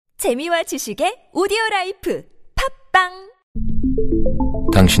재미와 지식의 오디오라이프 팝빵.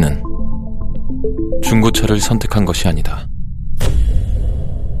 당신은 중고차를 선택한 것이 아니다.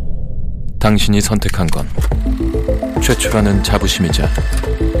 당신이 선택한 건 최초라는 자부심이자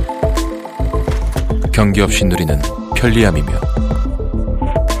경기 없이 누리는 편리함이며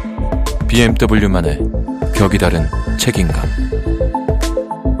BMW만의 격이 다른 책임감.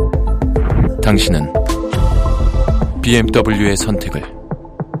 당신은 BMW의 선택을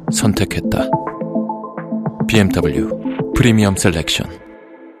선택했다. BMW 프리미엄 셀렉션.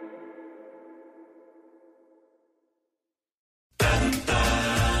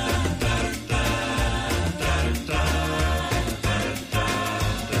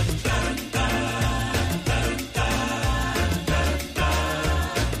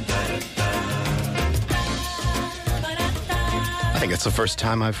 I think it's the first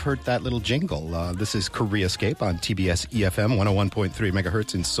time I've heard that little jingle. This is Koreascape on TBS EFM 101.3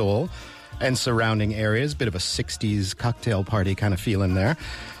 megahertz in Seoul and surrounding areas. Bit of a 60s cocktail party kind of feeling there.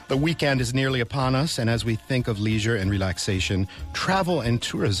 The weekend is nearly upon us, and as we think of leisure and relaxation, travel and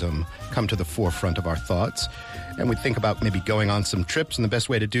tourism come to the forefront of our thoughts. And we think about maybe going on some trips and the best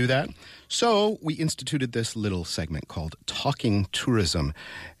way to do that. So we instituted this little segment called Talking Tourism.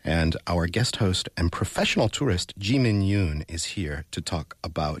 And our guest host and professional tourist, Jie-min Yoon, is here to talk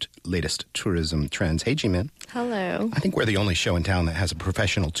about latest tourism trends. Hey, Jie-min. Hello. I think we're the only show in town that has a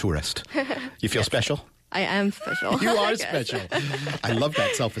professional tourist. You feel special? I am special. You are special. I love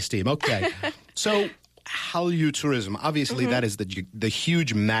that self-esteem. Okay. So Hallu tourism, obviously that is the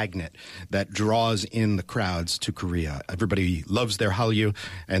huge magnet that draws in the crowds to Korea. Everybody loves their Hallu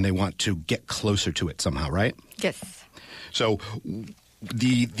and they want to get closer to it somehow, right? Yes. So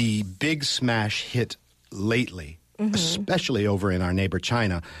the big smash hit lately, especially over in our neighbor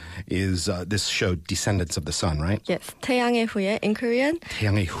China, is this show Descendants of the Sun, right? Yes. 태양의 후예 in Korean.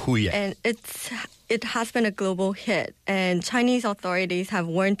 태양의 후예. And it has been a global hit, and Chinese authorities have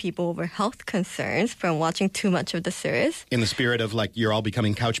warned people over health concerns from watching too much of the series. In the spirit of like, you're all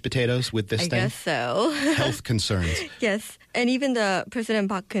becoming couch potatoes with this thing? I guess so. Health concerns. Yes. And even the President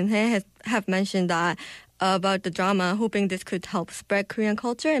Park Geun-hye have mentioned that about the drama, hoping this could help spread Korean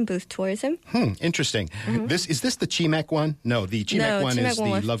culture and boost tourism. Interesting. Is this the Chimek one? No, the Chimek one is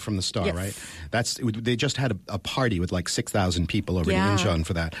the Love from the Star, yes. Right? They just had a party with like 6,000 people over in Incheon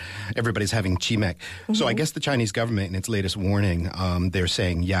for that. Everybody's having Chimek. So I guess the Chinese government, in its latest warning, they're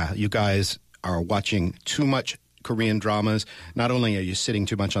saying, yeah, you guys are watching too much Korean dramas. Not only are you sitting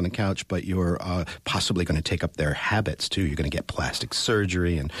too much on the couch, but you're possibly going to take up their habits too. You're going to get plastic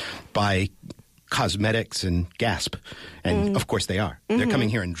surgery and buy cosmetics and gasp. And of course they are. They're coming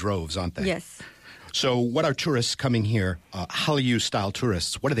here in droves, aren't they? Yes. So what are tourists coming here, Hallyu-style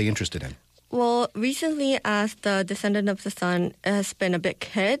tourists, what are they interested in? Well, recently, as the Descendant of the Sun has been a big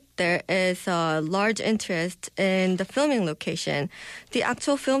hit, there is a large interest in the filming location. The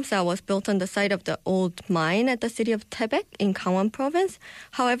actual film set was built on the site of the old mine at the city of Taebaek in Gangwon province.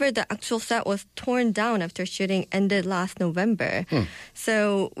 However, the actual set was torn down after shooting ended last November.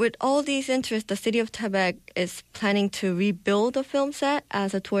 So with all these interests, the city of Taebaek is planning to rebuild the film set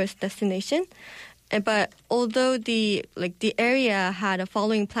as a tourist destination. But although the area had a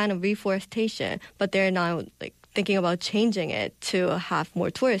following plan of reforestation, but they're now thinking about changing it to have more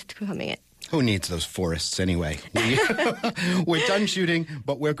tourists coming in. Who needs those forests anyway? We're done shooting,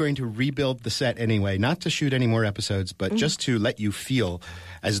 but we're going to rebuild the set anyway. Not to shoot any more episodes, but just to let you feel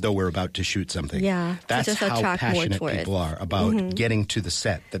as though we're about to shoot something. Yeah, that's how passionate people are about getting to the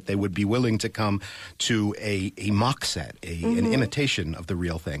set, that they would be willing to come to a mock set, an imitation of the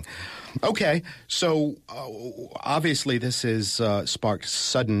real thing. Okay, so obviously this has sparked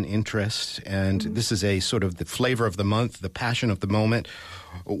sudden interest, and this is a sort of the flavor of the month, the passion of the moment.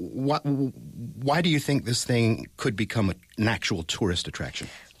 Why do you think this thing could become an actual tourist attraction?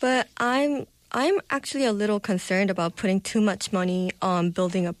 But I'm actually a little concerned about putting too much money on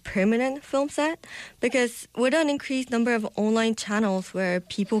building a permanent film set, because with an increased number of online channels where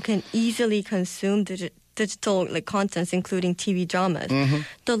people can easily consume digital contents, including TV dramas,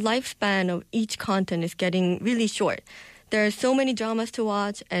 the lifespan of each content is getting really short. There are so many dramas to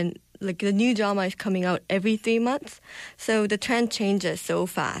watch, and the new drama is coming out every 3 months. So the trend changes so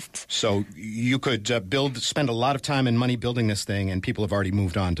fast. So you could spend a lot of time and money building this thing, and people have already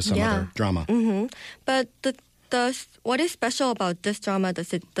moved on to some other drama. But what is special about this drama,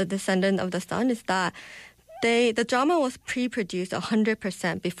 The Descendant of the Sun, is that The drama was pre-produced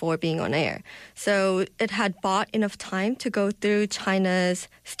 100% before being on air. So it had bought enough time to go through China's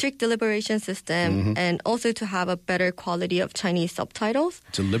strict deliberation system and also to have a better quality of Chinese subtitles.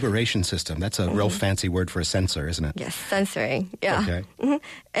 Deliberation system. That's a real fancy word for a censor, isn't it? Yes, censoring. Yeah. Okay.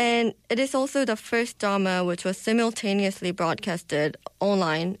 And it is also the first drama which was simultaneously broadcasted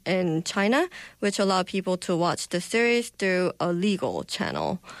online in China, which allowed people to watch the series through a legal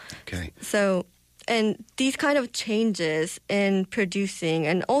channel. Okay. So, and these kind of changes in producing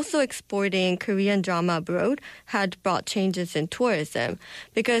and also exporting Korean drama abroad had brought changes in tourism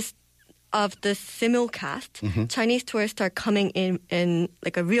because of the simulcast. Chinese tourists are coming in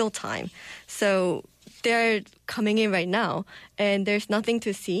like a real time. So they're coming in right now and there's nothing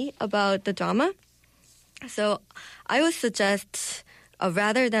to see about the drama. So I would suggest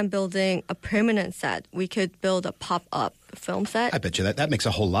rather than building a permanent set, we could build a pop-up film set. I bet you that makes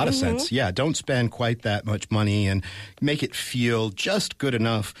a whole lot of sense. Yeah, don't spend quite that much money and make it feel just good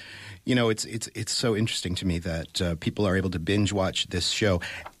enough. You know, it's so interesting to me that people are able to binge watch this show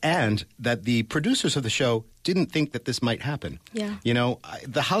and that the producers of the show didn't think that this might happen. Yeah. You know,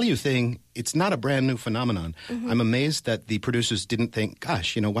 the Hallu thing, it's not a brand new phenomenon. I'm amazed that the producers didn't think,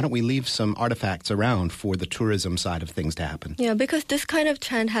 gosh, you know, why don't we leave some artifacts around for the tourism side of things to happen? Yeah, because this kind of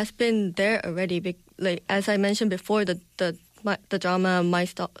trend has been there already. Like as I mentioned before, the drama My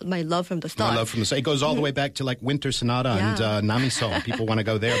Love from the Start. My Love from the Start. It goes all the way back to like Winter Sonata and Namiso. People want to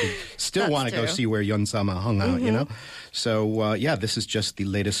go there, but still want to go see where Yoon Sama hung out, you know? So, this is just the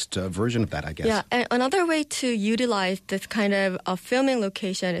latest version of that, I guess. Yeah, and another way to utilize this kind of filming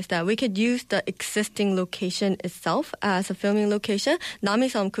location is that we could use the existing location itself as a filming location.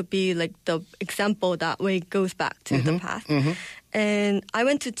 Namisom could be like the example that way goes back to the past. And I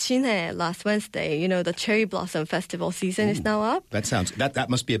went to Jinhae last Wednesday. You know, the cherry blossom festival season is now up. That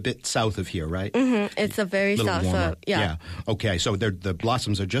must be a bit south of here, right? It's a very south. Warmer. So, yeah. Okay, so the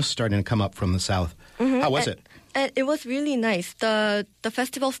blossoms are just starting to come up from the south. How was it? And it was really nice. The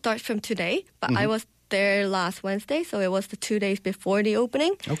festival starts from today, but I was there last Wednesday, so it was the 2 days before the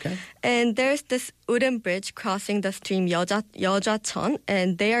opening. Okay. And there's this wooden bridge crossing the stream Yeojacheon,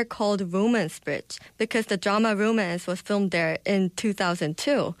 and they are called Romance Bridge because the drama Romance was filmed there in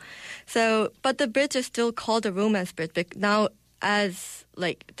 2002. So, but the bridge is still called the Romance Bridge, but now as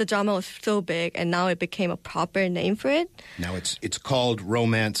like the drama was so big and now it became a proper name for it. Now it's called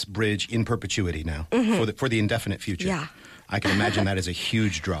Romance Bridge in perpetuity now for the indefinite future. Yeah. I can imagine that is a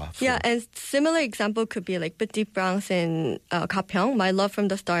huge draw. Yeah, and similar example could be like Petit Prince in Gapyeong, My Love from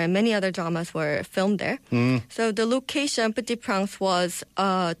the Start, and many other dramas were filmed there. So the location, Petit Prince, was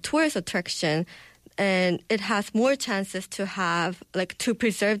a tourist attraction, and it has more chances to have, like, to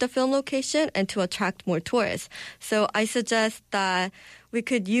preserve the film location and to attract more tourists. So I suggest that we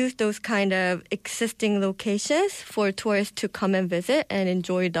could use those kind of existing locations for tourists to come and visit and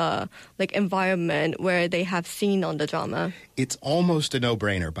enjoy the environment where they have seen on the drama. It's almost a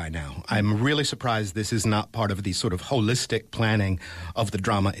no-brainer by now. I'm really surprised this is not part of the sort of holistic planning of the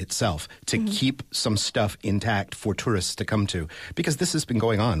drama itself to keep some stuff intact for tourists to come to, because this has been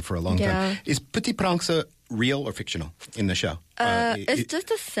going on for a long time. Is Petit Prince real or fictional in the show? It's just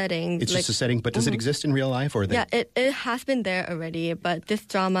a setting. It's just a setting, but does it exist in real life? Or it has been there already, but this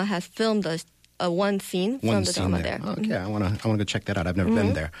drama has filmed one scene from the drama there. Okay, I want to go check that out. I've never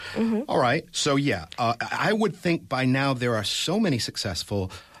been there. All right, so I would think by now there are so many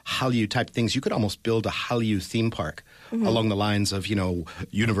successful Hallu type things. You could almost build a Hallu theme park along the lines of,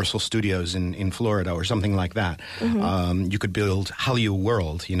 Universal Studios in Florida or something like that. You could build Hallu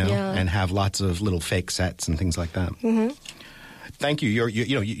World, and have lots of little fake sets and things like that. Thank you.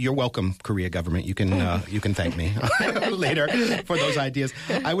 You're welcome, Korea government. You can thank me later for those ideas.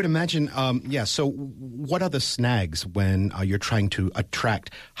 I would imagine. So, what are the snags when you're trying to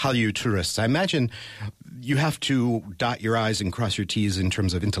attract Hallu tourists? I imagine you have to dot your I's and cross your T's in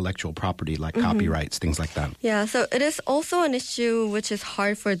terms of intellectual property, like copyrights, things like that. Yeah. So it is also an issue which is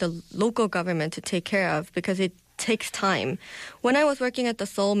hard for the local government to take care of because it takes time. When I was working at the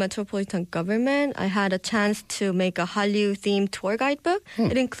Seoul Metropolitan Government, I had a chance to make a Hallu-themed tour guidebook.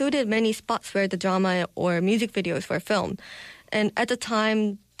 It included many spots where the drama or music videos were filmed. And at the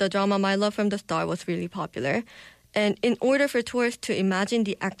time, the drama My Love from the Start was really popular. And in order for tourists to imagine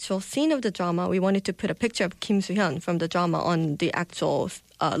the actual scene of the drama, we wanted to put a picture of Kim Soo-hyun from the drama on the actual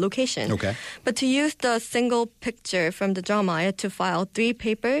location. Okay. But to use the single picture from the drama, I had to file 3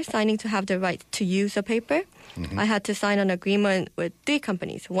 papers signing to have the right to use a paper. I had to sign an agreement with 3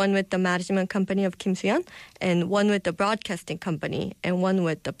 companies, one with the management company of Kim Soo-yeon, and one with the broadcasting company, and one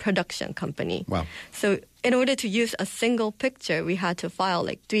with the production company. Wow. So in order to use a single picture, we had to file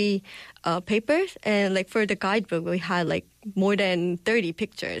like 3 papers. And like for the guidebook, we had like more than 30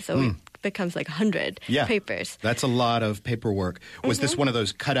 pictures. So it becomes like 100 papers. That's a lot of paperwork. Was this one of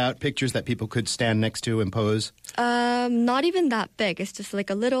those cutout pictures that people could stand next to and pose? Not even that big. It's just like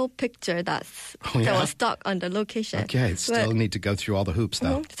a little picture that was stuck on the location. Okay, still need to go through all the hoops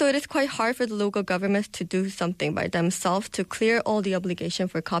though. So it is quite hard for the local governments to do something by themselves to clear all the obligation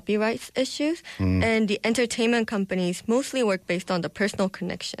for copyright issues. And the entertainment companies mostly work based on the personal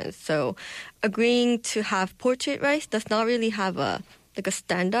connections. So agreeing to have portrait rights does not really have a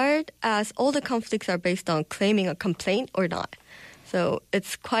standard, as all the conflicts are based on claiming a complaint or not. So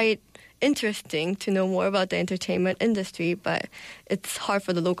it's quite interesting to know more about the entertainment industry, but it's hard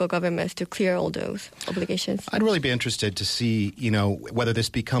for the local governments to clear all those obligations. I'd really be interested to see, whether this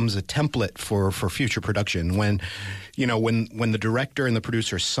becomes a template for future production. When the director and the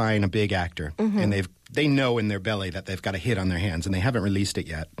producer sign a big actor, and they know in their belly that they've got a hit on their hands, and they haven't released it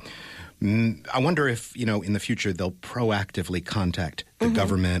yet. I wonder if, in the future they'll proactively contact the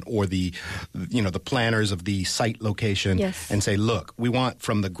government or the planners of the site location and say, look, we want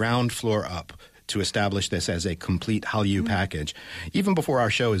from the ground floor up to establish this as a complete Hallu package, even before our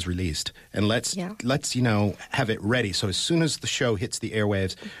show is released. And let's have it ready. So as soon as the show hits the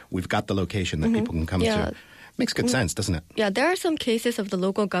airwaves, we've got the location that people can come to. Makes good sense, doesn't it? Yeah, there are some cases of the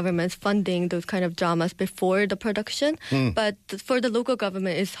local governments funding those kind of dramas before the production. But for the local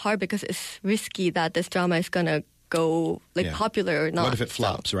government, it's hard because it's risky that this drama is going to go popular or not. What if it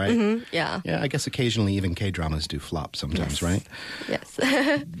flops, right? Yeah. Yeah, I guess occasionally even K-dramas do flop sometimes, right? Yes.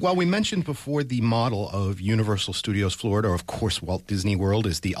 Well, we mentioned before the model of Universal Studios Florida, or of course Walt Disney World,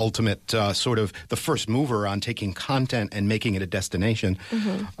 is the ultimate sort of the first mover on taking content and making it a destination.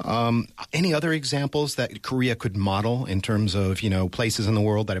 Any other examples that Korea could model in terms of, places in the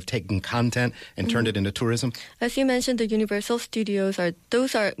world that have taken content and turned it into tourism? As you mentioned, the Universal Studios are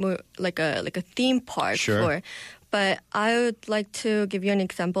more like a theme park. Sure. But I would like to give you an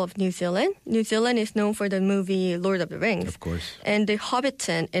example of New Zealand. New Zealand is known for the movie Lord of the Rings. Of course. And the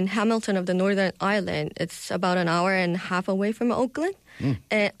Hobbiton in Hamilton of the Northern Ireland, it's about an hour and a half away from Auckland.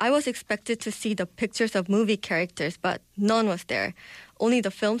 And I was expected to see the pictures of movie characters, but none was there. Only the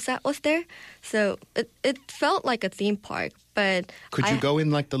film set was there. So it felt like a theme park. But could you go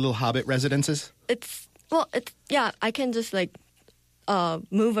in like the little Hobbit residences? I can just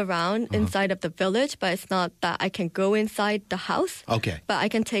move around inside of the village, but it's not that I can go inside the house. Okay. But I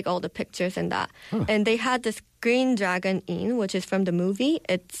can take all the pictures and that. And they had this Green Dragon Inn, which is from the movie.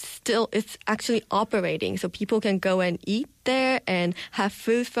 It's actually operating, so people can go and eat there and have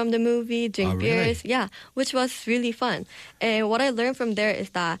food from the movie, drink beers. Really? Yeah, which was really fun. And what I learned from there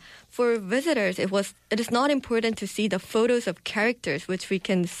is that for visitors, it is not important to see the photos of characters, which we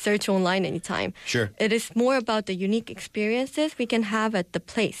can search online anytime. Sure. It is more about the unique experiences we can have at the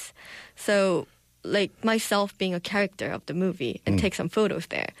place. So, like myself being a character of the movie and take some photos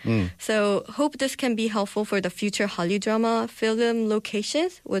there. So hope this can be helpful for the future Hallyu drama film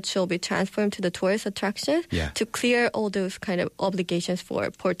locations, which will be transformed to the tourist attractions to clear all those kind of obligations for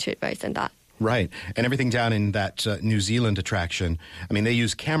portrait rights and that. Right. And everything down in that New Zealand attraction, I mean, they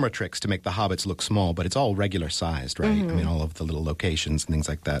use camera tricks to make the hobbits look small, but it's all regular sized, right? I mean, all of the little locations and things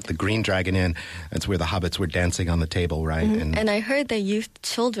like that. The Green Dragon Inn, that's where the hobbits were dancing on the table, right? And I heard they used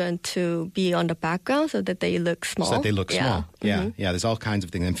children to be on the background so that they look small. So that they look small. Yeah. There's all kinds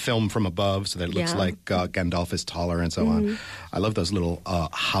of things. And film from above so that it looks like Gandalf is taller and so on. I love those little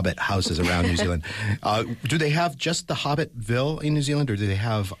hobbit houses around New Zealand. Do they have just the Hobbitville in New Zealand, or do they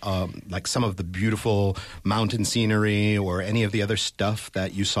have like some of the beautiful mountain scenery or any of the other stuff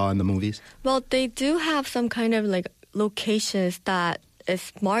that you saw in the movies? Well, they do have some kind of like locations that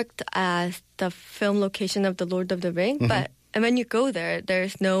is marked as the film location of the Lord of the Rings, but when you go there,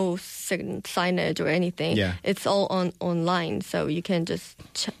 there's no signage or anything. Yeah. It's all online, so you can just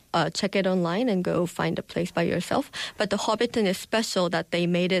check it online and go find a place by yourself. But the Hobbiton is special that they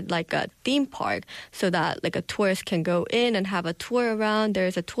made it like a theme park so that like a tourist can go in and have a tour around.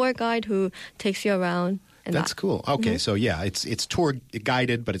 There's a tour guide who takes you around. That's cool. Okay, so it's tour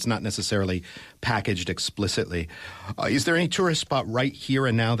guided, but it's not necessarily packaged explicitly. Is there any tourist spot right here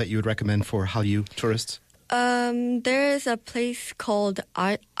and now that you would recommend for Hallyu tourists? There is a place called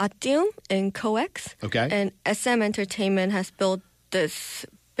Atium in Coex. Okay. And SM Entertainment has built this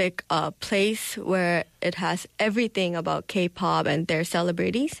big place where it has everything about K-pop and their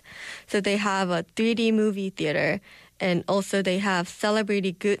celebrities. So they have a 3D movie theater, and also they have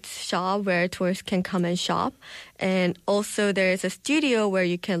celebrity goods shop where tourists can come and shop. And also there's a studio where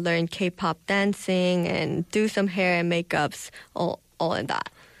you can learn K-pop dancing and do some hair and makeups, all in that.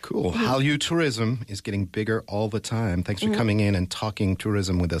 Cool. Hallu tourism is getting bigger all the time. Thanks for coming in and talking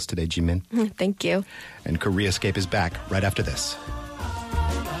tourism with us today, Jie-min. Thank you. And Koreascape is back right after this.